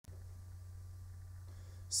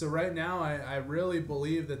So right now, I really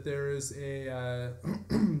believe that there is a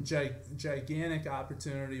gigantic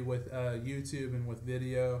opportunity with YouTube and with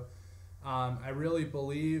video. I really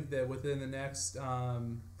believe that within the next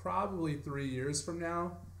probably 3 years from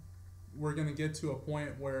now, we're going to get to a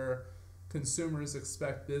point where consumers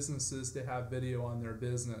expect businesses to have video on their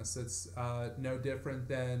business. It's no different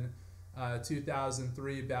than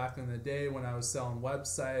 2003 back in the day when I was selling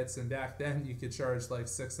websites, and back then you could charge like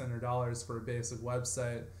 $600 for a basic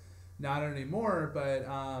website. Not anymore, but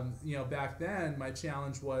back then my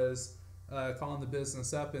challenge was calling the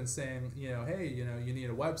business up and saying, hey, you need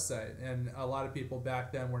a website. And a lot of people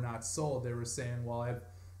back then were not sold. They were saying, well, I've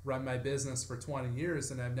run my business for 20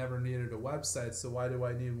 years and I've never needed a website, so why do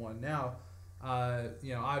I need one now?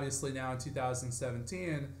 Obviously now in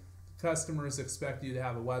 2017, customers expect you to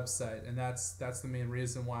have a website, and that's the main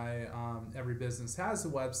reason why every business has a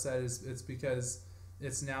website. It's because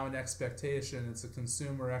it's now an expectation. It's a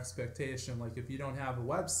consumer expectation. Like, if you don't have a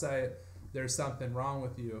website, there's something wrong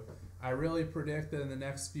with you. I really predict that in the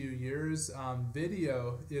next few years,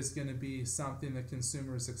 video is going to be something that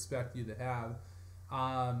consumers expect you to have.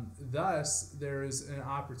 Thus, there's an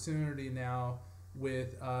opportunity now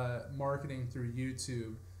with marketing through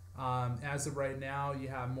YouTube. As of right now, you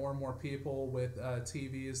have more and more people with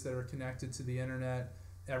TVs that are connected to the internet.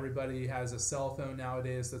 Everybody has a cell phone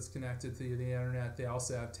nowadays that's connected to the internet. They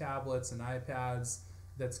also have tablets and iPads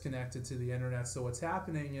that's connected to the internet. So what's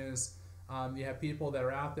happening is you have people that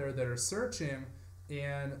are out there that are searching,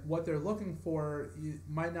 and what they're looking for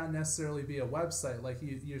might not necessarily be a website. Like,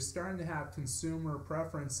 you're starting to have consumer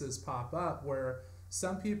preferences pop up where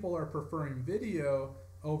some people are preferring video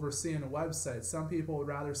over seeing a website. Some people would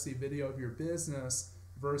rather see video of your business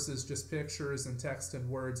versus just pictures and text and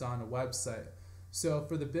words on a website. So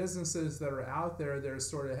for the businesses that are out there that are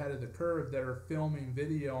sort of ahead of the curve, that are filming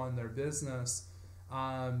video on their business,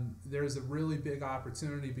 there's a really big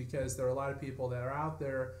opportunity, because there are a lot of people that are out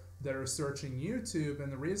there that are searching YouTube,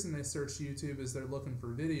 and the reason they search YouTube is they're looking for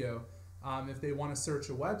video. If they want to search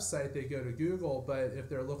a website, they go to Google, but if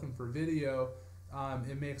they're looking for video,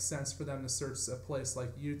 it makes sense for them to search a place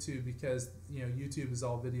like YouTube, because YouTube is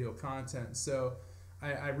all video content. So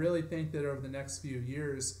I really think that over the next few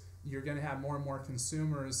years, you're going to have more and more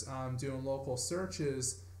consumers doing local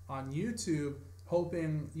searches on YouTube,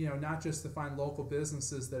 hoping not just to find local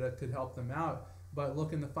businesses that it could help them out, but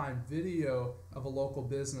looking to find video of a local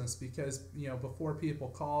business, because before people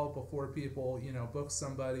call, before people book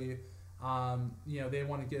somebody, they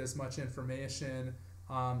want to get as much information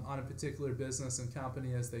on a particular business and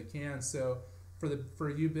company as they can. So for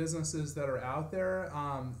you businesses that are out there,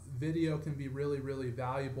 video can be really, really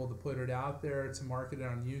valuable to put it out there, to market it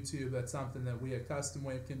on YouTube. That's something that we at Custom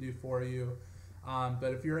Wave can do for you.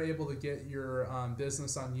 But if you're able to get your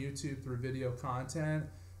business on YouTube through video content,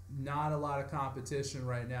 not a lot of competition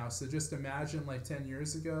right now. So just imagine like 10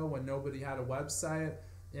 years ago when nobody had a website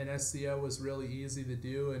and SEO was really easy to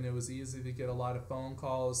do, and it was easy to get a lot of phone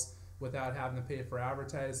calls without having to pay for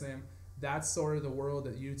advertising. That's sort of the world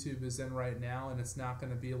that YouTube is in right now, and it's not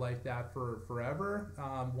going to be like that for forever.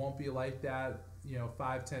 Won't be like that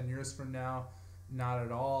 5-10 years from now, not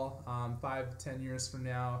at all. 5-10 years from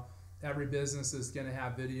now, every business is going to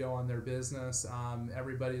have video on their business.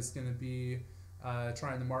 Everybody's going to be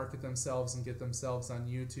trying to market themselves and get themselves on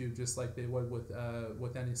YouTube, just like they would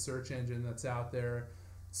with any search engine that's out there.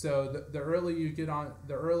 So the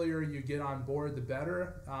earlier you get on board, the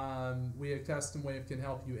better. We at Custom Wave can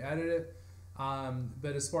help you edit it.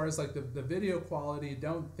 But as far as like the video quality,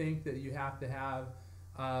 don't think that you have to have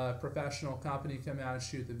a professional company come out and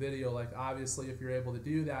shoot the video. Like, obviously, if you're able to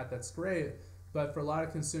do that, that's great. But for a lot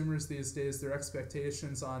of consumers these days, their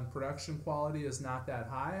expectations on production quality is not that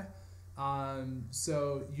high.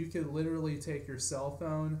 So you could literally take your cell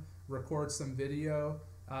phone, record some video,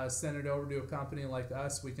 send it over to a company like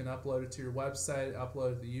us. We can upload it to your website,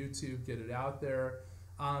 upload it to YouTube, get it out there.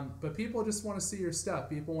 But people just want to see your stuff.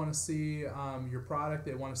 People want to see your product.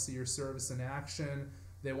 They want to see your service in action.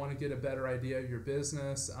 They want to get a better idea of your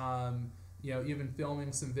business. Even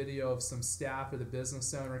filming some video of some staff or the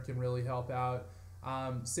business owner can really help out.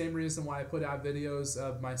 Same reason why I put out videos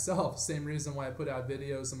of myself. Same reason why I put out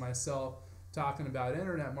videos of myself talking about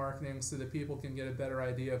internet marketing, so that people can get a better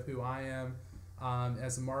idea of who I am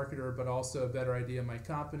as a marketer, but also a better idea of my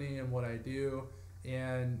company and what I do.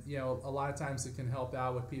 And a lot of times it can help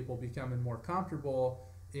out with people becoming more comfortable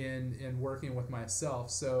in working with myself.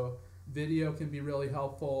 So video can be really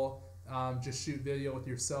helpful. Just shoot video with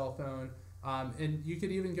your cell phone. And you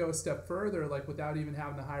could even go a step further, like without even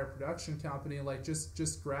having to hire a production company. Like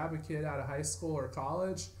just grab a kid out of high school or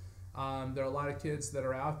college, There are a lot of kids that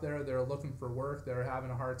are out there that are looking for work, that are having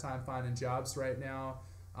a hard time finding jobs right now.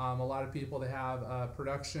 A lot of people that have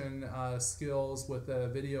production skills with a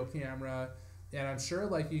video camera. And I'm sure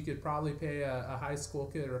like you could probably pay a high school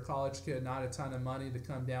kid or a college kid not a ton of money to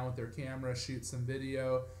come down with their camera, shoot some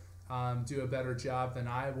video, do a better job than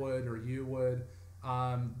I would or you would,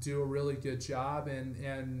 do a really good job,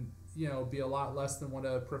 and you know, be a lot less than what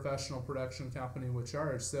a professional production company would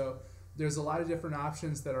charge. So there's a lot of different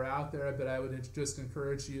options that are out there, but I would just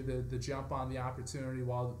encourage you to jump on the opportunity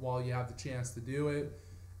while you have the chance to do it.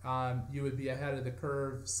 You would be ahead of the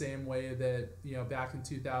curve, same way that, you know, back in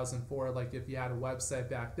 2004, like if you had a website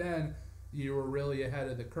back then, you were really ahead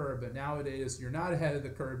of the curve. But nowadays, you're not ahead of the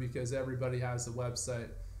curve because everybody has a website.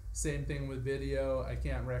 Same thing with video. I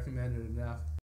can't recommend it enough.